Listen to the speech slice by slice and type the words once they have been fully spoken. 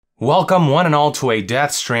Welcome one and all to a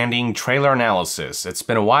Death Stranding trailer analysis. It's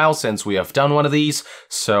been a while since we have done one of these,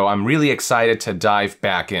 so I'm really excited to dive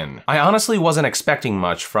back in. I honestly wasn't expecting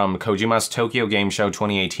much from Kojima's Tokyo Game Show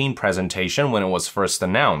 2018 presentation when it was first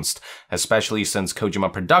announced, especially since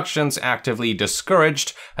Kojima Productions actively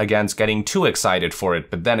discouraged against getting too excited for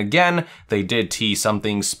it, but then again, they did tease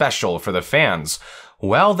something special for the fans.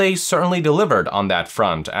 Well, they certainly delivered on that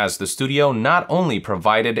front, as the studio not only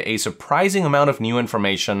provided a surprising amount of new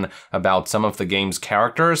information about some of the game's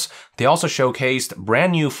characters, they also showcased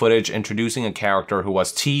brand new footage introducing a character who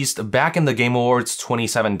was teased back in the Game Awards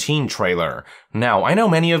 2017 trailer. Now, I know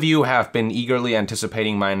many of you have been eagerly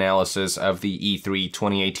anticipating my analysis of the E3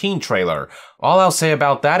 2018 trailer. All I'll say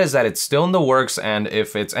about that is that it's still in the works, and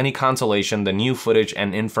if it's any consolation, the new footage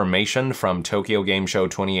and information from Tokyo Game Show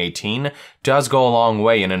 2018 does go a long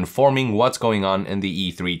way in informing what's going on in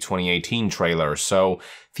the E3 2018 trailer, so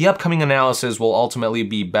the upcoming analysis will ultimately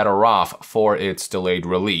be better off for its delayed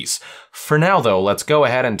release. For now though, let's go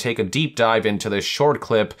ahead and take a deep dive into this short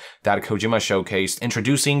clip that Kojima showcased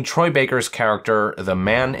introducing Troy Baker's character, the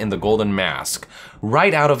Man in the Golden Mask.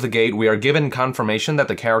 Right out of the gate, we are given confirmation that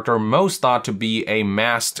the character most thought to be a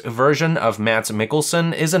masked version of Mads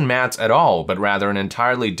Mikkelsen isn't Mads at all, but rather an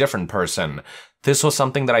entirely different person. This was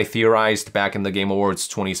something that I theorized back in the Game Awards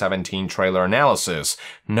 2017 trailer analysis,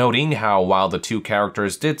 noting how while the two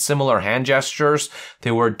characters did similar hand gestures, they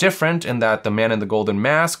were different in that the Man in the Golden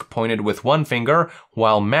Mask pointed with one finger,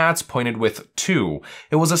 while Mads pointed with two.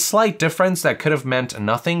 It was a slight difference that could have meant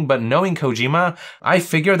nothing, but knowing Kojima, I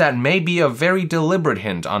figure that may be a very deliberate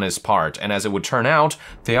hint on his part, and as it would turn out,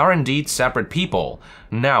 they are indeed separate people.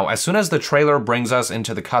 Now, as soon as the trailer brings us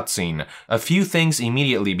into the cutscene, a few things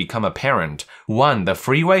immediately become apparent. One, the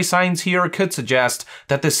freeway signs here could suggest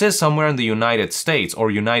that this is somewhere in the United States,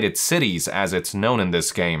 or United Cities as it's known in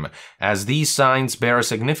this game, as these signs bear a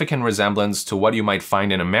significant resemblance to what you might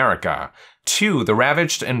find in America. Two, the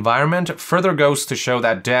ravaged environment further goes to show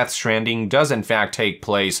that Death Stranding does in fact take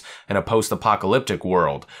place in a post-apocalyptic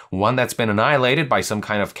world, one that's been annihilated by some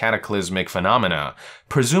kind of cataclysmic phenomena.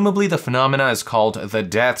 Presumably the phenomena is called the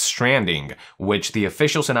Death Stranding, which the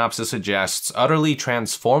official synopsis suggests utterly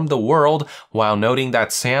transformed the world, while noting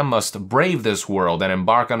that Sam must brave this world and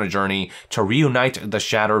embark on a journey to reunite the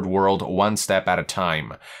shattered world one step at a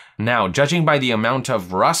time. Now, judging by the amount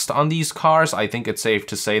of rust on these cars, I think it's safe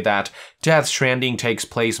to say that Death Stranding takes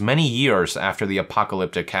place many years after the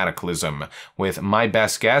apocalyptic cataclysm, with my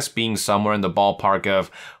best guess being somewhere in the ballpark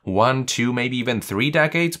of 1, 2, maybe even 3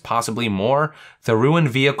 decades, possibly more. The ruined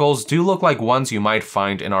vehicles do look like ones you might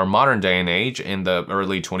find in our modern day and age in the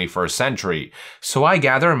early 21st century, so I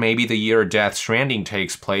gather maybe the year Death Stranding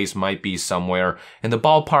takes place might be somewhere in the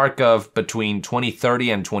ballpark of between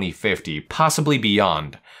 2030 and 2050, possibly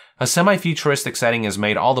beyond. A semi-futuristic setting is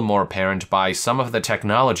made all the more apparent by some of the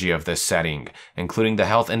technology of this setting, including the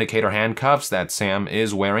health indicator handcuffs that Sam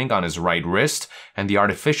is wearing on his right wrist, and the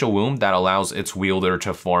artificial womb that allows its wielder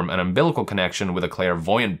to form an umbilical connection with a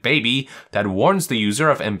clairvoyant baby that warns the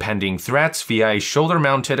user of impending threats via a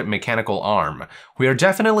shoulder-mounted mechanical arm. We are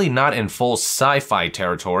definitely not in full sci-fi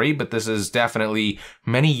territory, but this is definitely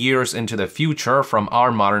many years into the future from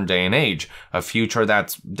our modern day and age, a future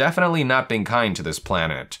that's definitely not been kind to this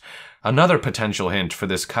planet. Another potential hint for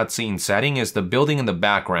this cutscene setting is the building in the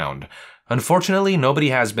background. Unfortunately, nobody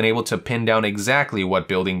has been able to pin down exactly what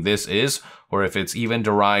building this is, or if it's even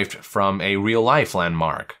derived from a real-life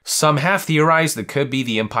landmark. Some have theorized it could be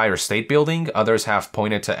the Empire State Building, others have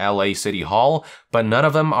pointed to LA City Hall, but none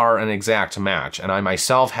of them are an exact match, and I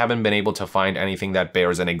myself haven't been able to find anything that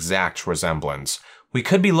bears an exact resemblance. We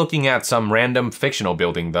could be looking at some random fictional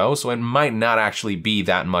building though, so it might not actually be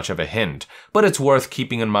that much of a hint, but it's worth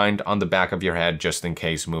keeping in mind on the back of your head just in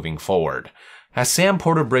case moving forward. As Sam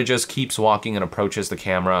Porter Bridges keeps walking and approaches the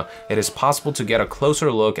camera, it is possible to get a closer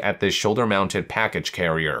look at this shoulder-mounted package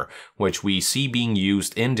carrier, which we see being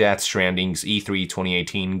used in Death Stranding's E3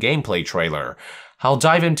 2018 gameplay trailer. I'll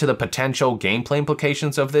dive into the potential gameplay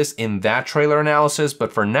implications of this in that trailer analysis,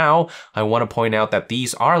 but for now, I want to point out that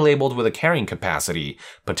these are labeled with a carrying capacity,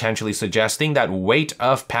 potentially suggesting that weight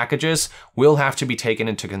of packages will have to be taken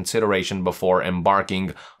into consideration before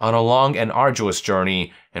embarking on a long and arduous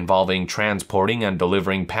journey involving transporting and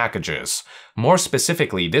delivering packages. More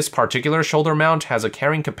specifically, this particular shoulder mount has a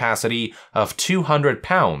carrying capacity of 200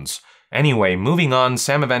 pounds. Anyway, moving on,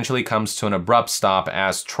 Sam eventually comes to an abrupt stop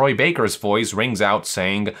as Troy Baker's voice rings out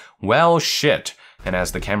saying, "Well, shit." And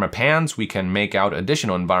as the camera pans, we can make out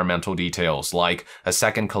additional environmental details like a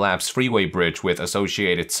second collapsed freeway bridge with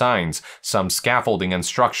associated signs, some scaffolding and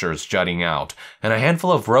structures jutting out, and a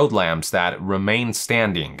handful of road lamps that remain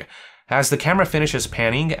standing. As the camera finishes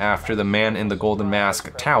panning after the man in the golden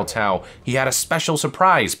mask Tao Tao, he had a special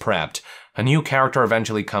surprise prepped. A new character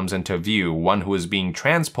eventually comes into view, one who is being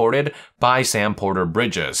transported by Sam Porter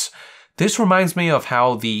Bridges. This reminds me of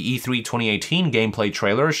how the E3 2018 gameplay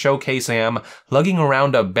trailer showcased Sam lugging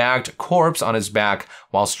around a bagged corpse on his back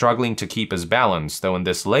while struggling to keep his balance, though in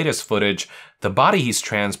this latest footage, the body he's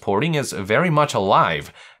transporting is very much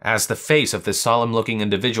alive. As the face of this solemn-looking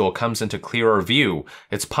individual comes into clearer view,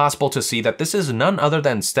 it's possible to see that this is none other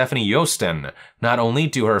than Stephanie Joosten. Not only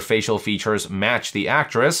do her facial features match the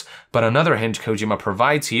actress, but another hint Kojima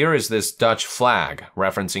provides here is this Dutch flag,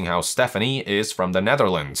 referencing how Stephanie is from the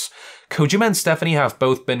Netherlands. Kojima and Stephanie have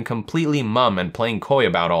both been completely mum and playing coy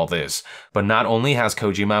about all this, but not only has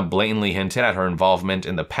Kojima blatantly hinted at her involvement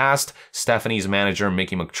in the past, Stephanie's manager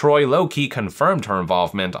Mickey McTroy low-key confirmed her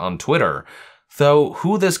involvement on Twitter. Though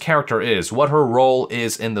who this character is, what her role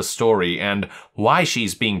is in the story, and why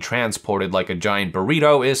she's being transported like a giant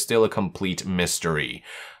burrito is still a complete mystery.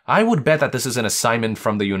 I would bet that this is an assignment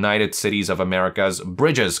from the United Cities of America's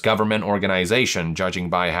Bridges government organization, judging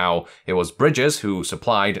by how it was Bridges who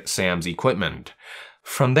supplied Sam's equipment.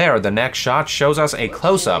 From there, the next shot shows us a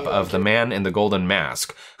close-up of the man in the golden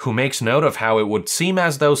mask, who makes note of how it would seem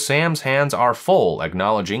as though Sam's hands are full,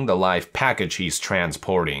 acknowledging the live package he's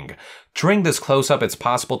transporting. During this close-up, it's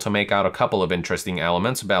possible to make out a couple of interesting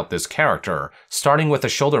elements about this character, starting with the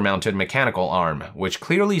shoulder-mounted mechanical arm, which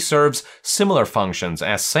clearly serves similar functions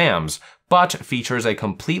as Sam's, but features a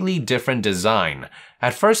completely different design.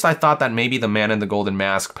 At first, I thought that maybe the man in the golden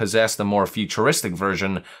mask possessed a more futuristic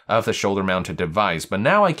version of the shoulder-mounted device, but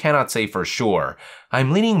now I cannot say for sure.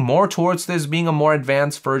 I'm leaning more towards this being a more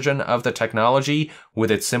advanced version of the technology, with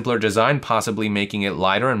its simpler design possibly making it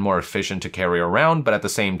lighter and more efficient to carry around, but at the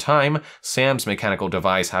same time, Sam's mechanical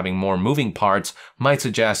device having more moving parts might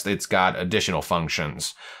suggest it's got additional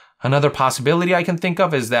functions. Another possibility I can think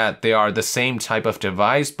of is that they are the same type of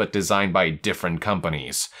device but designed by different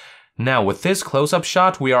companies. Now, with this close-up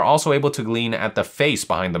shot, we are also able to glean at the face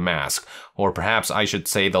behind the mask, or perhaps I should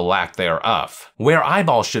say the lack thereof. Where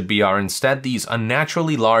eyeballs should be are instead these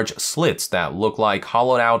unnaturally large slits that look like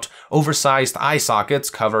hollowed-out, oversized eye sockets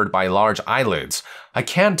covered by large eyelids. I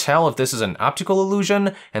can't tell if this is an optical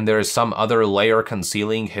illusion and there is some other layer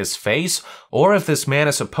concealing his face, or if this man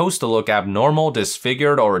is supposed to look abnormal,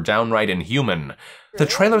 disfigured, or downright inhuman. The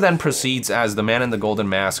trailer then proceeds as the man in the golden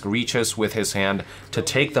mask reaches with his hand to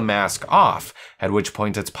take the mask off, at which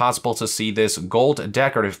point it's possible to see this gold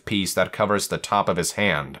decorative piece that covers the top of his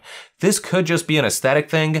hand. This could just be an aesthetic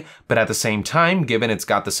thing, but at the same time, given it's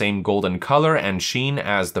got the same golden color and sheen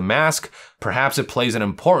as the mask, perhaps it plays an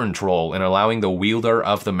important role in allowing the wielder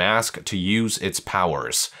of the mask to use its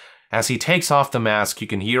powers. As he takes off the mask, you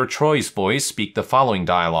can hear Troy's voice speak the following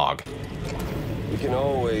dialogue. We can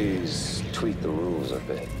always tweak the rules a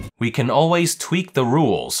bit. We can always tweak the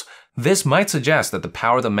rules. This might suggest that the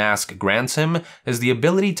power the mask grants him is the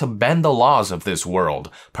ability to bend the laws of this world,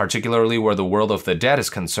 particularly where the world of the dead is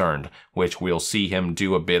concerned, which we'll see him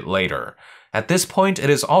do a bit later. At this point, it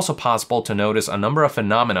is also possible to notice a number of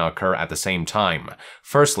phenomena occur at the same time.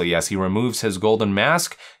 Firstly, as he removes his golden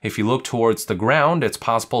mask, if you look towards the ground, it's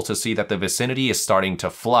possible to see that the vicinity is starting to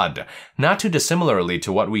flood, not too dissimilarly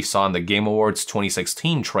to what we saw in the Game Awards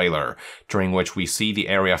 2016 trailer, during which we see the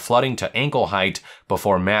area flooding to ankle height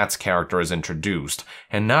before Matt's character is introduced,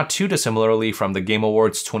 and not too dissimilarly from the Game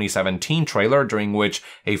Awards 2017 trailer, during which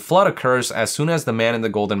a flood occurs as soon as the man in the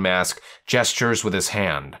golden mask gestures with his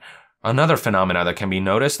hand. Another phenomena that can be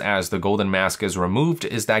noticed as the golden mask is removed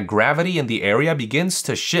is that gravity in the area begins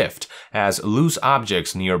to shift as loose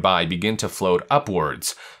objects nearby begin to float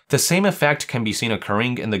upwards. The same effect can be seen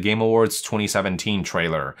occurring in the Game Awards 2017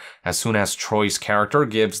 trailer. As soon as Troy's character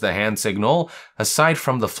gives the hand signal, aside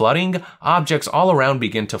from the flooding, objects all around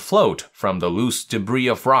begin to float, from the loose debris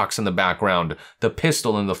of rocks in the background, the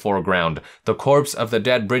pistol in the foreground, the corpse of the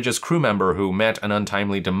dead Bridges crew member who met an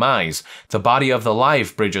untimely demise, the body of the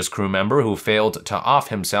live Bridges crew member who failed to off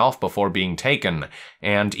himself before being taken,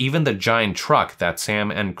 and even the giant truck that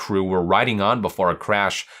Sam and crew were riding on before a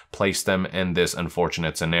crash placed them in this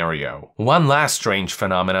unfortunate scenario. One last strange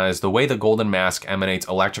phenomena is the way the golden mask emanates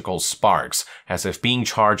electrical sparks, as if being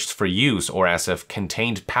charged for use or as if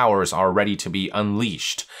contained powers are ready to be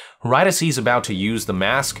unleashed. Right as he's about to use the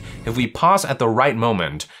mask, if we pause at the right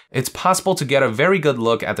moment, it's possible to get a very good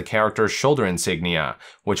look at the character's shoulder insignia,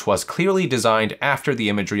 which was clearly designed after the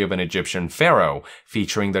imagery of an Egyptian pharaoh,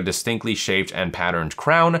 featuring the distinctly shaped and patterned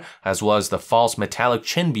crown, as well as the false metallic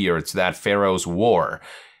chin beards that pharaohs wore.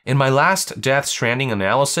 In my last Death Stranding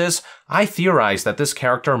analysis, I theorized that this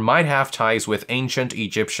character might have ties with ancient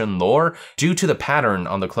Egyptian lore due to the pattern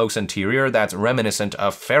on the cloak's interior that's reminiscent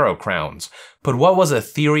of pharaoh crowns. But what was a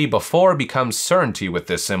theory before becomes certainty with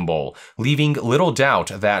this symbol, leaving little doubt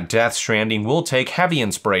that Death Stranding will take heavy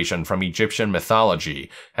inspiration from Egyptian mythology.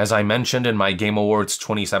 As I mentioned in my Game Awards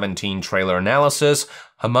 2017 trailer analysis,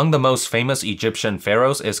 among the most famous Egyptian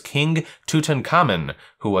pharaohs is King Tutankhamun,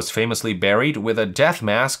 who was famously buried with a death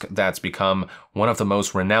mask that's become one of the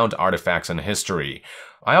most renowned artifacts in history.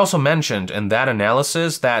 I also mentioned in that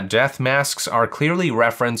analysis that death masks are clearly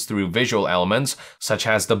referenced through visual elements, such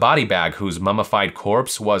as the body bag whose mummified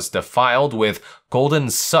corpse was defiled with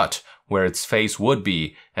golden soot where its face would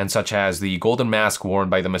be, and such as the golden mask worn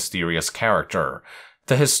by the mysterious character.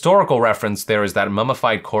 The historical reference there is that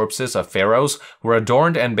mummified corpses of pharaohs were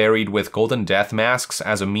adorned and buried with golden death masks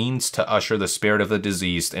as a means to usher the spirit of the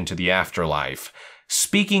deceased into the afterlife.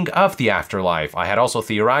 Speaking of the afterlife, I had also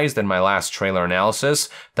theorized in my last trailer analysis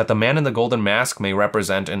that the man in the golden mask may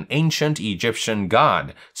represent an ancient Egyptian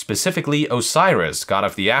god, specifically Osiris, god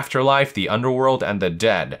of the afterlife, the underworld, and the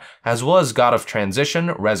dead, as well as god of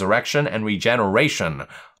transition, resurrection, and regeneration.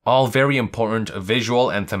 All very important visual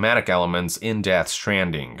and thematic elements in Death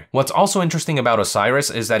Stranding. What's also interesting about Osiris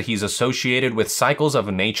is that he's associated with cycles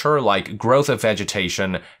of nature like growth of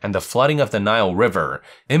vegetation and the flooding of the Nile River,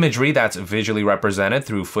 imagery that's visually represented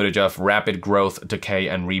through footage of rapid growth, decay,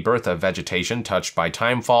 and rebirth of vegetation touched by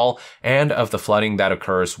timefall, and of the flooding that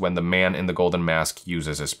occurs when the man in the golden mask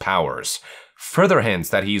uses his powers. Further hints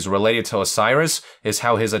that he's related to Osiris is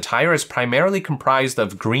how his attire is primarily comprised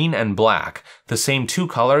of green and black, the same two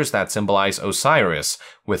colors that symbolize Osiris,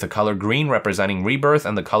 with the color green representing rebirth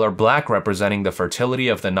and the color black representing the fertility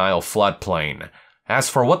of the Nile floodplain.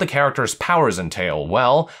 As for what the character's powers entail,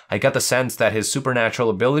 well, I get the sense that his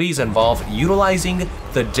supernatural abilities involve utilizing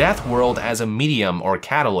the death world as a medium or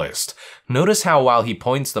catalyst. Notice how while he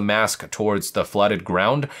points the mask towards the flooded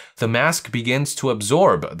ground, the mask begins to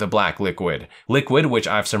absorb the black liquid which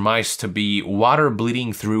I've surmised to be water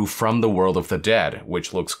bleeding through from the world of the dead,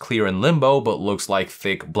 which looks clear in limbo but looks like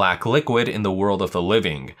thick black liquid in the world of the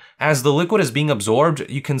living. As the liquid is being absorbed,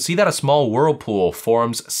 you can see that a small whirlpool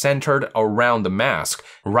forms centered around the mask,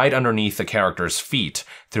 right underneath the character's feet,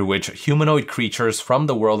 through which humanoid creatures from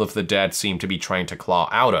the world of the dead seem to be trying to claw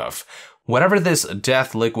out of. Whatever this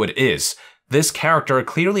death liquid is, this character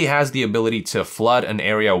clearly has the ability to flood an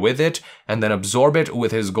area with it and then absorb it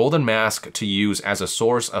with his golden mask to use as a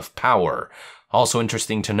source of power. Also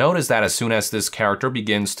interesting to note is that as soon as this character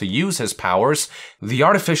begins to use his powers, the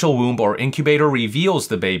artificial womb or incubator reveals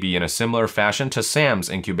the baby in a similar fashion to Sam's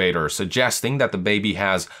incubator, suggesting that the baby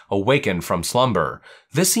has awakened from slumber.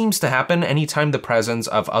 This seems to happen anytime the presence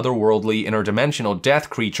of otherworldly interdimensional death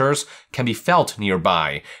creatures can be felt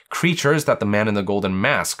nearby, creatures that the man in the golden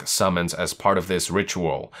mask summons as part of this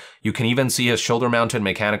ritual. You can even see his shoulder-mounted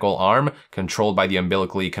mechanical arm, controlled by the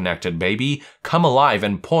umbilically connected baby, come alive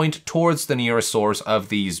and point towards the nearest source of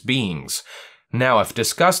these beings. Now, I've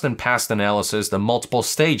discussed in past analysis the multiple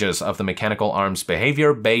stages of the mechanical arm's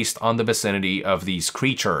behavior based on the vicinity of these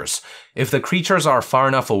creatures. If the creatures are far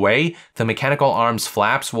enough away, the mechanical arm's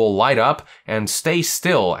flaps will light up and stay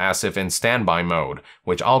still as if in standby mode,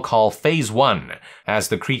 which I'll call Phase 1. As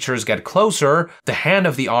the creatures get closer, the hand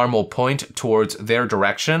of the arm will point towards their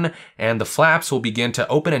direction, and the flaps will begin to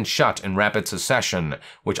open and shut in rapid succession,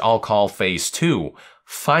 which I'll call Phase 2.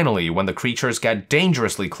 Finally, when the creatures get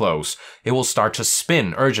dangerously close, it will start to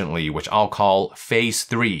spin urgently, which I'll call Phase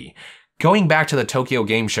 3. Going back to the Tokyo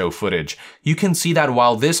Game Show footage, you can see that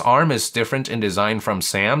while this arm is different in design from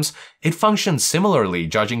Sam's, it functions similarly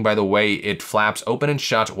judging by the way it flaps open and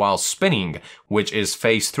shut while spinning, which is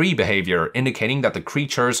Phase 3 behavior, indicating that the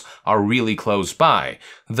creatures are really close by.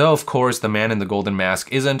 Though of course the man in the golden mask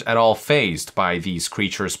isn't at all fazed by these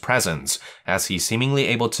creatures' presence, as he's seemingly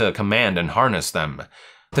able to command and harness them.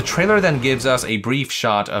 The trailer then gives us a brief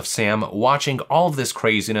shot of Sam watching all of this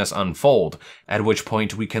craziness unfold, at which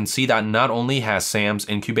point we can see that not only has Sam's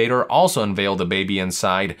incubator also unveiled the baby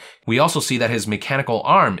inside, we also see that his mechanical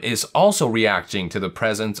arm is also reacting to the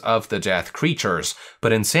presence of the death creatures,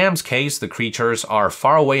 but in Sam's case, the creatures are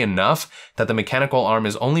far away enough that the mechanical arm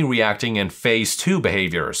is only reacting in Phase 2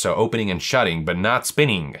 behavior, so opening and shutting, but not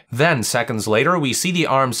spinning. Then, seconds later, we see the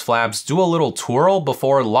arm's flaps do a little twirl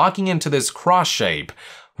before locking into this cross shape.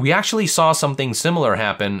 We actually saw something similar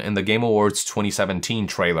happen in the Game Awards 2017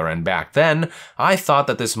 trailer, and back then, I thought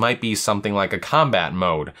that this might be something like a combat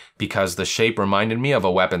mode, because the shape reminded me of a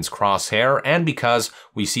weapon's crosshair, and because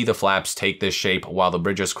we see the flaps take this shape while the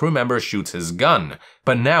bridge's crew member shoots his gun.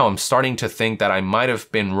 But now I'm starting to think that I might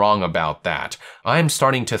have been wrong about that. I'm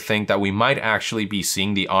starting to think that we might actually be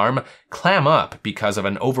seeing the arm clam up because of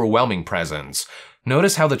an overwhelming presence.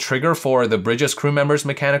 Notice how the trigger for the bridge's crew member's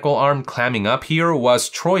mechanical arm clamming up here was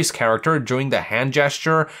Troy's character doing the hand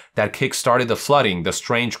gesture that kick-started the flooding, the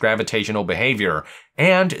strange gravitational behavior,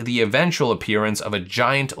 and the eventual appearance of a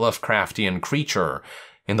giant Lovecraftian creature.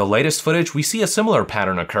 In the latest footage, we see a similar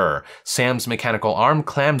pattern occur. Sam's mechanical arm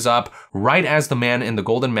clams up right as the man in the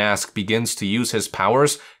golden mask begins to use his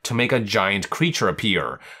powers to make a giant creature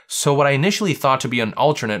appear. So what I initially thought to be an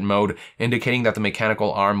alternate mode, indicating that the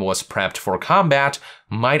mechanical arm was prepped for combat,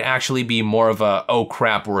 might actually be more of a oh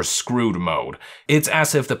crap we're screwed mode. It's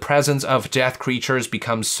as if the presence of death creatures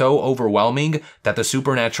becomes so overwhelming that the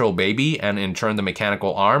supernatural baby, and in turn the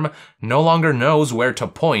mechanical arm, no longer knows where to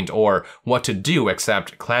point or what to do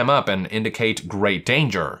except clam up and indicate great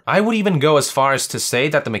danger. I would even go as far as to say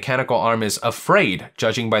that the mechanical arm is afraid,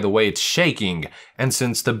 judging by the way it's shaking, and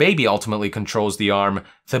since the baby ultimately controls the arm,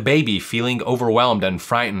 the baby, feeling overwhelmed and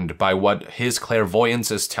frightened by what his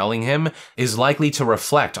clairvoyance is telling him, is likely to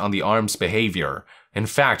reflect on the arm's behavior. In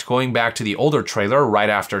fact, going back to the older trailer, right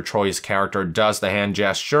after Troy's character does the hand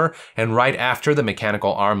gesture, and right after the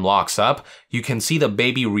mechanical arm locks up, you can see the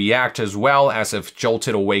baby react as well, as if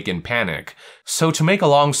jolted awake in panic. So to make a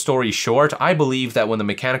long story short, I believe that when the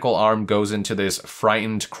mechanical arm goes into this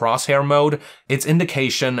frightened crosshair mode, it's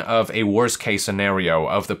indication of a worst case scenario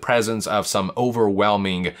of the presence of some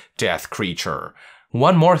overwhelming death creature.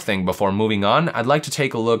 One more thing before moving on, I'd like to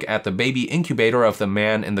take a look at the baby incubator of the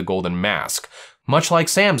man in the golden mask. Much like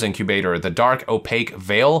Sam's incubator, the dark, opaque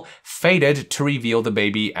veil faded to reveal the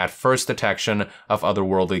baby at first detection of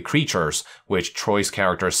otherworldly creatures, which Troy's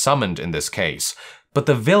character summoned in this case. But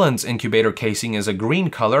the villain's incubator casing is a green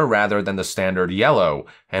color rather than the standard yellow,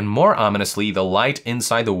 and more ominously, the light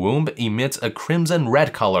inside the womb emits a crimson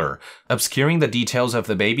red color, obscuring the details of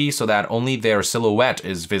the baby so that only their silhouette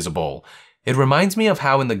is visible. It reminds me of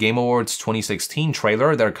how in the Game Awards 2016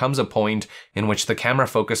 trailer, there comes a point in which the camera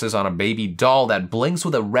focuses on a baby doll that blinks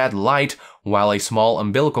with a red light while a small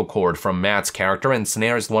umbilical cord from Matt's character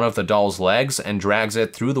ensnares one of the doll's legs and drags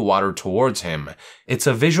it through the water towards him. It's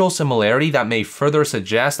a visual similarity that may further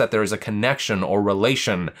suggest that there is a connection or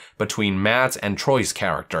relation between Matt's and Troy's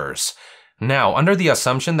characters. Now, under the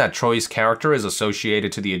assumption that Troy's character is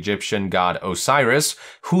associated to the Egyptian god Osiris,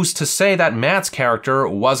 who's to say that Matt's character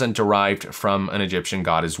wasn't derived from an Egyptian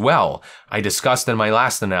god as well? I discussed in my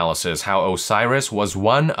last analysis how Osiris was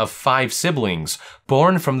one of 5 siblings,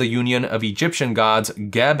 born from the union of Egyptian gods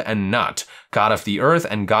Geb and Nut, god of the earth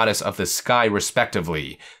and goddess of the sky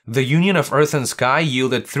respectively. The union of earth and sky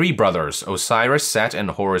yielded 3 brothers, Osiris, Set, and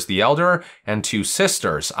Horus the Elder, and 2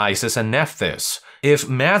 sisters, Isis and Nephthys. If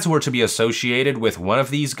Mads were to be associated with one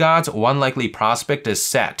of these gods, one likely prospect is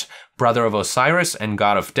Set, brother of Osiris and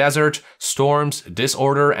god of desert, storms,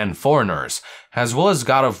 disorder, and foreigners, as well as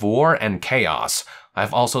god of war and chaos.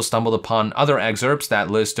 I've also stumbled upon other excerpts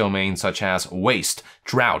that list domains such as waste,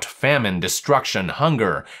 drought, famine, destruction,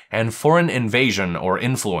 hunger, and foreign invasion or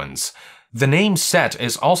influence. The name Set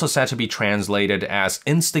is also said to be translated as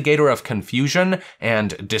instigator of confusion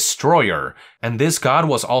and destroyer, and this god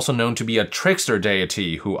was also known to be a trickster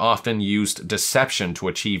deity who often used deception to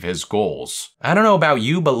achieve his goals. I don't know about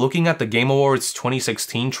you, but looking at the Game Awards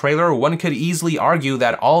 2016 trailer, one could easily argue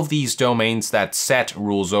that all of these domains that Set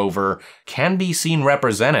rules over can be seen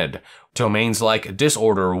represented. Domains like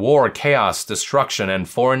disorder, war, chaos, destruction, and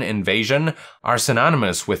foreign invasion are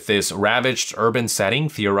synonymous with this ravaged urban setting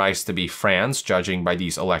theorized to be France, judging by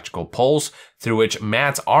these electrical poles, through which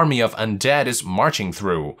Matt's army of undead is marching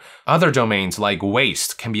through. Other domains like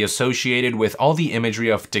waste can be associated with all the imagery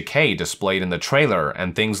of decay displayed in the trailer,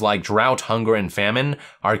 and things like drought, hunger, and famine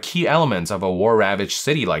are key elements of a war-ravaged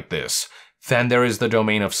city like this. Then there is the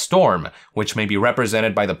domain of storm, which may be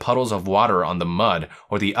represented by the puddles of water on the mud,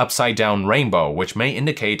 or the upside-down rainbow, which may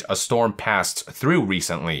indicate a storm passed through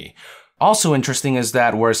recently. Also interesting is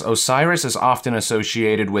that whereas Osiris is often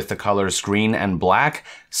associated with the colors green and black,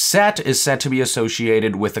 Set is said to be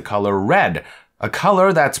associated with the color red, a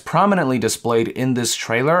color that's prominently displayed in this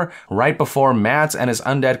trailer right before Mads and his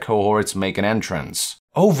undead cohorts make an entrance.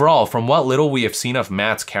 Overall, from what little we have seen of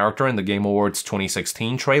Matt's character in the Game Awards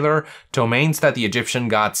 2016 trailer, domains that the Egyptian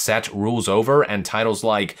god Set rules over and titles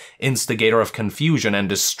like Instigator of Confusion and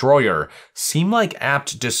Destroyer seem like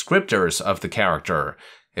apt descriptors of the character.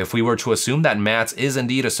 If we were to assume that Mats is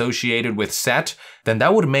indeed associated with Set, then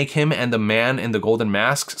that would make him and the man in the golden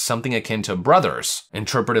mask something akin to brothers.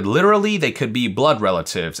 Interpreted literally, they could be blood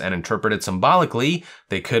relatives, and interpreted symbolically,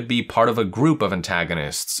 they could be part of a group of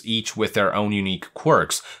antagonists, each with their own unique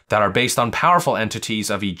quirks, that are based on powerful entities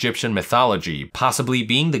of Egyptian mythology, possibly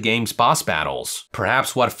being the game's boss battles.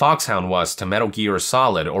 Perhaps what Foxhound was to Metal Gear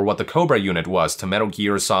Solid, or what the Cobra unit was to Metal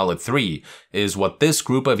Gear Solid 3, is what this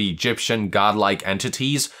group of Egyptian godlike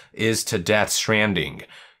entities is to Death Stranding.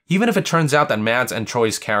 Even if it turns out that Mads and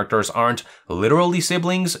Troy's characters aren't literally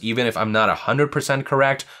siblings, even if I'm not 100%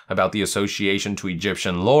 correct about the association to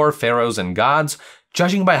Egyptian lore, pharaohs, and gods,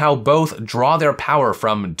 judging by how both draw their power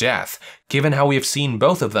from death, given how we have seen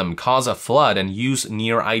both of them cause a flood and use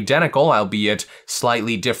near identical, albeit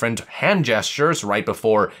slightly different, hand gestures right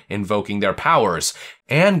before invoking their powers,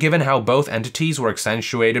 and given how both entities were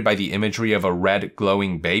accentuated by the imagery of a red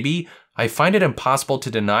glowing baby, I find it impossible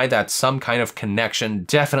to deny that some kind of connection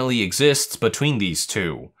definitely exists between these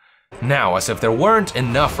two. Now, as if there weren't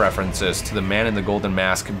enough references to the man in the golden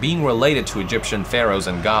mask being related to Egyptian pharaohs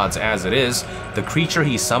and gods as it is, the creature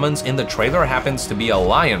he summons in the trailer happens to be a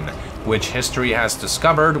lion, which history has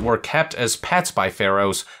discovered were kept as pets by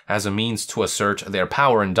pharaohs as a means to assert their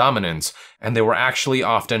power and dominance, and they were actually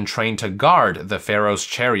often trained to guard the pharaoh's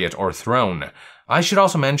chariot or throne. I should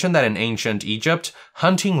also mention that in ancient Egypt,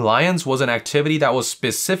 hunting lions was an activity that was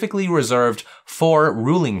specifically reserved for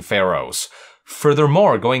ruling pharaohs.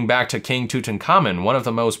 Furthermore, going back to King Tutankhamun, one of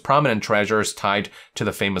the most prominent treasures tied to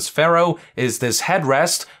the famous pharaoh is this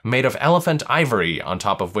headrest made of elephant ivory, on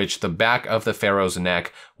top of which the back of the pharaoh's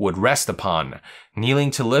neck would rest upon.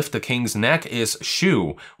 Kneeling to lift the king's neck is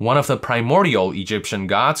Shu, one of the primordial Egyptian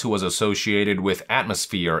gods who was associated with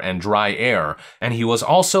atmosphere and dry air, and he was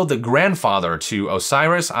also the grandfather to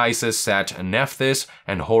Osiris, Isis, Set, Nephthys,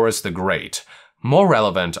 and Horus the Great. More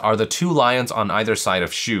relevant are the two lions on either side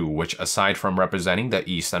of Shu, which, aside from representing the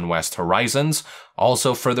east and west horizons,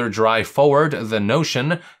 also further drive forward the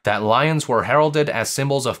notion that lions were heralded as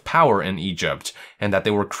symbols of power in Egypt, and that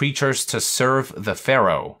they were creatures to serve the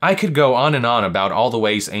pharaoh. I could go on and on about all the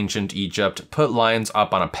ways ancient Egypt put lions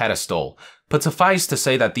up on a pedestal, but suffice to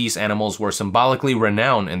say that these animals were symbolically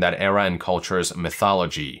renowned in that era and culture's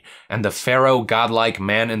mythology, and the pharaoh godlike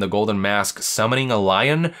man in the golden mask summoning a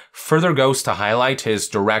lion further goes to highlight his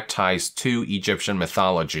direct ties to Egyptian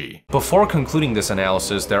mythology. Before concluding this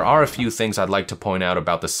analysis, there are a few things I'd like to point out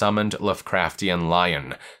about the summoned Lovecraftian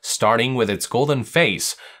lion, starting with its golden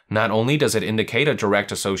face. Not only does it indicate a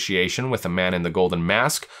direct association with the man in the golden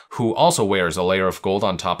mask, who also wears a layer of gold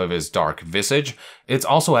on top of his dark visage, it's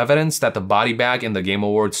also evidence that the body bag in the Game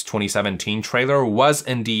Awards 2017 trailer was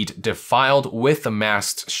indeed defiled with the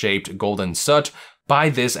mask-shaped golden soot by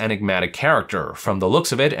this enigmatic character. From the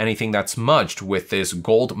looks of it, anything that's smudged with this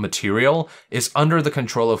gold material is under the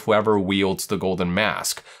control of whoever wields the golden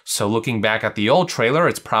mask. So looking back at the old trailer,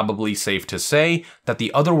 it's probably safe to say that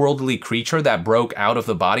the otherworldly creature that broke out of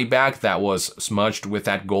the body bag that was smudged with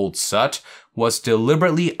that gold soot was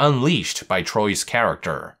deliberately unleashed by Troy's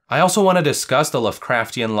character. I also want to discuss the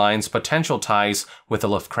Lovecraftian lion's potential ties with the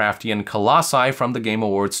Lovecraftian colossi from the Game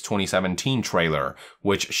Awards 2017 trailer,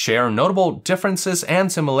 which share notable differences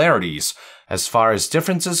and similarities. As far as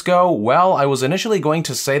differences go, well, I was initially going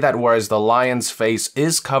to say that whereas the lion's face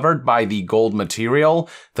is covered by the gold material,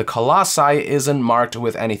 the colossi isn't marked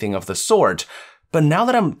with anything of the sort. But now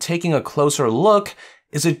that I'm taking a closer look,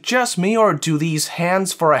 is it just me, or do these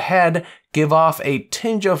hands for a head give off a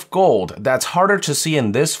tinge of gold that's harder to see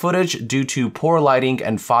in this footage due to poor lighting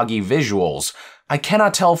and foggy visuals? I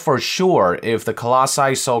cannot tell for sure if the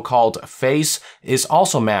colossi so-called face is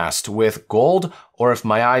also masked with gold, or if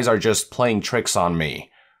my eyes are just playing tricks on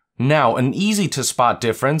me. Now, an easy to spot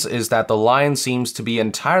difference is that the lion seems to be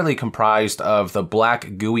entirely comprised of the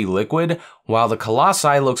black gooey liquid, while the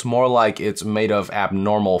colossi looks more like it's made of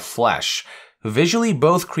abnormal flesh. Visually,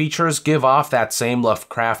 both creatures give off that same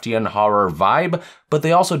Lovecraftian horror vibe, but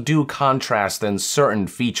they also do contrast in certain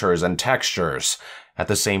features and textures. At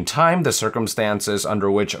the same time, the circumstances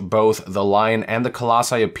under which both the lion and the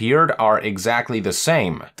colossi appeared are exactly the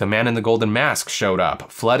same. The man in the golden mask showed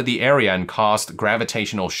up, flooded the area, and caused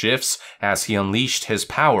gravitational shifts as he unleashed his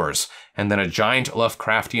powers, and then a giant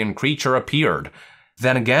Lovecraftian creature appeared.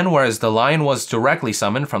 Then again, whereas the lion was directly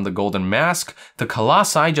summoned from the golden mask, the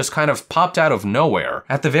colossi just kind of popped out of nowhere.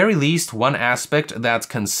 At the very least, one aspect that's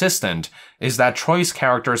consistent is that Troy's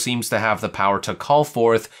character seems to have the power to call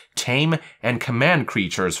forth, tame, and command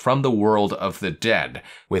creatures from the world of the dead,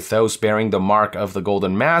 with those bearing the mark of the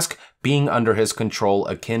golden mask being under his control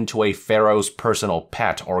akin to a pharaoh's personal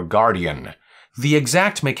pet or guardian. The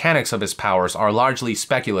exact mechanics of his powers are largely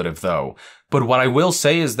speculative though, but what I will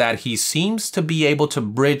say is that he seems to be able to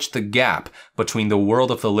bridge the gap between the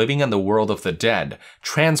world of the living and the world of the dead,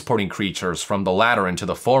 transporting creatures from the latter into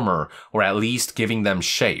the former, or at least giving them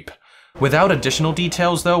shape. Without additional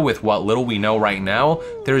details though, with what little we know right now,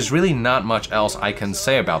 there is really not much else I can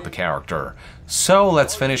say about the character. So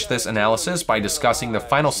let's finish this analysis by discussing the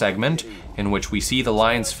final segment, in which we see the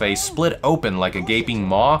lion's face split open like a gaping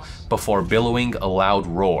maw before billowing a loud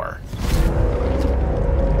roar.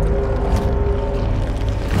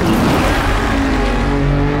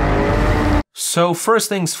 So first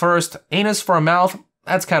things first, anus for a mouth,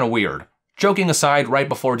 that's kinda weird. Joking aside, right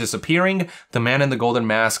before disappearing, the man in the golden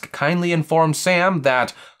mask kindly informs Sam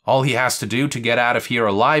that all he has to do to get out of here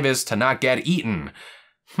alive is to not get eaten.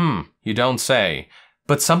 You don't say.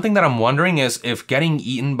 But something that I'm wondering is if getting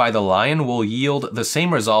eaten by the lion will yield the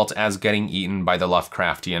same result as getting eaten by the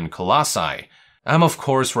Lovecraftian colossi. I'm of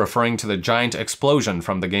course referring to the giant explosion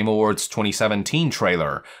from the Game Awards 2017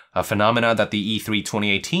 trailer, a phenomena that the E3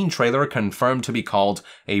 2018 trailer confirmed to be called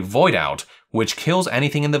a void out, which kills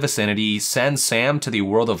anything in the vicinity, sends Sam to the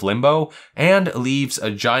world of Limbo, and leaves a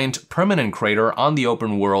giant permanent crater on the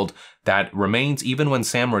open world that remains even when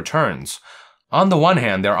Sam returns. On the one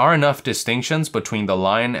hand, there are enough distinctions between the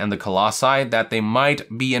lion and the colossi that they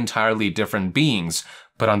might be entirely different beings,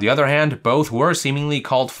 but on the other hand, both were seemingly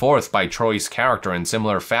called forth by Troy's character in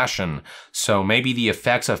similar fashion, so maybe the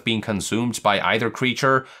effects of being consumed by either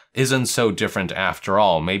creature isn't so different after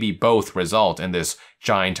all. Maybe both result in this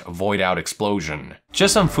giant void-out explosion.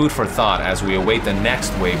 Just some food for thought as we await the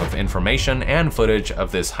next wave of information and footage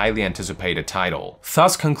of this highly anticipated title.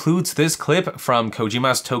 Thus concludes this clip from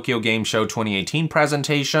Kojima's Tokyo Game Show 2018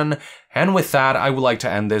 presentation, and with that, I would like to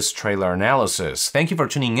end this trailer analysis. Thank you for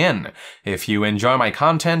tuning in. If you enjoy my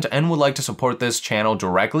content and would like to support this channel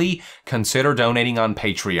directly, consider donating on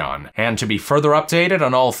Patreon. And to be further updated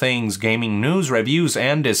on all things gaming news, reviews,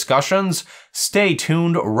 and discussions, stay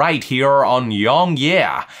tuned right here on Yong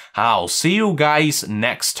Yeah. I'll see you guys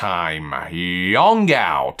next time. Yong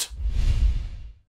out!